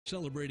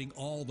Celebrating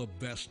all the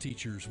best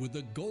teachers with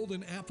the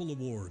Golden Apple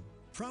Award,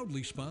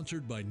 proudly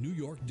sponsored by New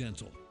York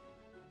Dental.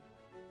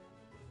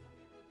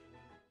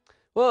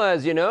 Well,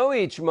 as you know,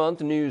 each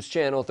month News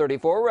Channel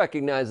 34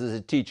 recognizes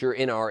a teacher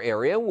in our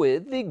area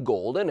with the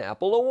Golden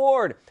Apple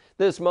Award.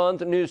 This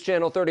month, News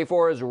Channel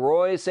 34's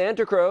Roy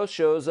Santacroce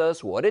shows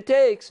us what it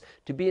takes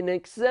to be an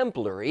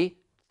exemplary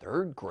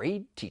third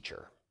grade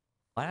teacher.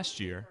 Last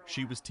year,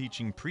 she was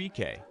teaching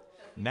pre-K.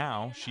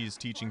 Now, she is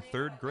teaching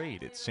third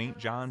grade at St.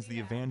 John's the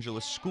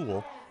Evangelist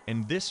School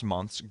and this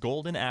month's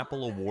Golden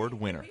Apple Award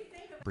winner.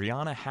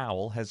 Brianna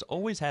Howell has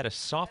always had a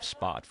soft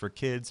spot for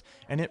kids,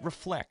 and it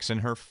reflects in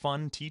her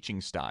fun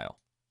teaching style.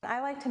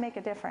 I like to make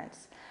a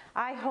difference.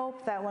 I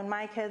hope that when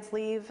my kids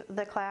leave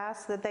the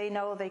class that they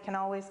know they can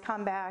always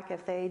come back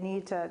if they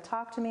need to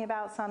talk to me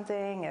about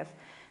something, if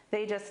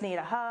they just need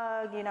a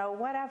hug, you know,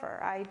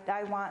 whatever. I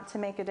want to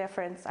make a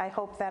difference. I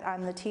hope that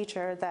I'm the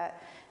teacher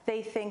that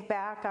they think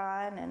back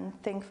on and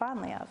think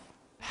fondly of.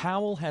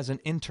 Howell has an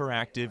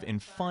interactive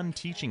and fun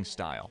teaching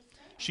style.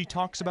 She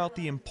talks about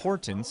the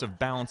importance of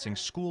balancing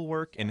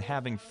schoolwork and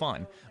having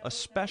fun,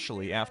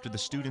 especially after the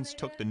students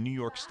took the New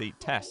York State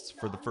tests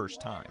for the first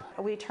time.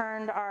 We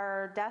turned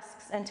our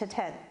desks into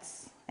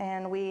tents,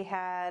 and we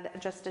had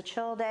just a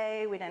chill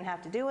day. We didn't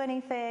have to do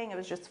anything. It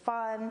was just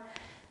fun.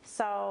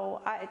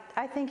 So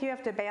I think you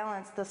have to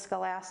balance the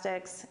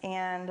scholastics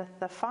and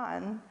the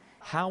fun.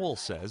 Howell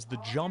says the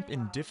jump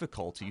in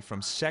difficulty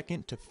from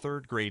second to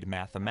third grade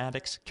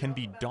mathematics can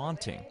be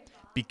daunting.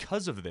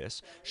 Because of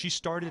this, she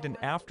started an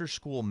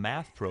after-school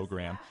math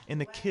program,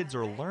 and the kids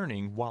are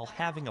learning while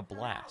having a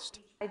blast.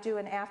 I do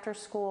an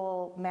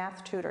after-school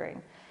math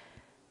tutoring,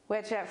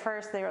 which at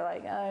first they were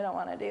like, oh, I don't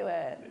want to do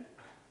it.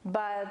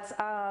 But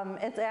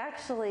it's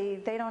actually,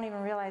 they don't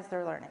even realize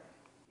they're learning.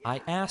 I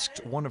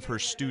asked one of her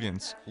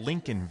students,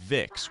 Lincoln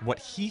Vicks, what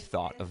he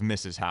thought of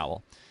Mrs.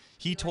 Howell.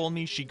 He told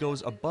me she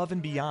goes above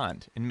and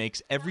beyond and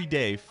makes every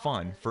day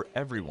fun for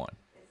everyone.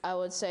 I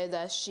would say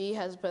that she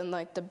has been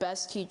like the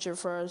best teacher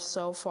for us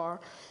so far,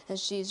 and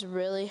she's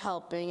really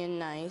helping and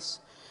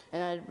nice.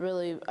 And I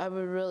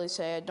would really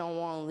say I don't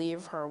want to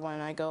leave her when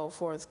I go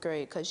fourth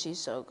grade because she's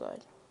so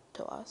good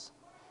to us.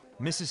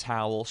 Mrs.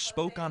 Howell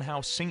spoke on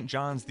how St.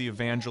 John's the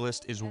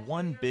Evangelist is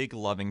one big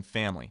loving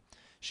family.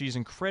 She's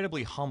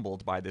incredibly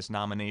humbled by this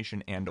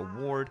nomination and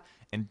award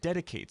and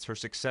dedicates her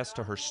success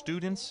to her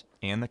students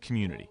and the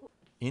community.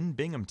 In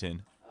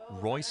Binghamton,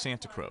 Roy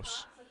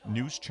Santacroce,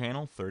 News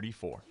Channel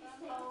 34.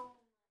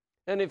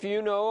 And if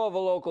you know of a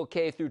local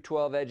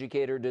K-12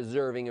 educator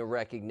deserving of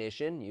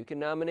recognition, you can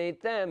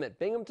nominate them at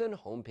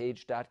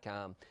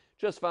binghamtonhomepage.com.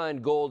 Just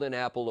find Golden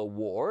Apple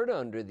Award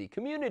under the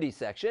Community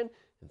section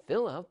and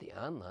fill out the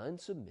online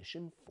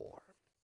submission form.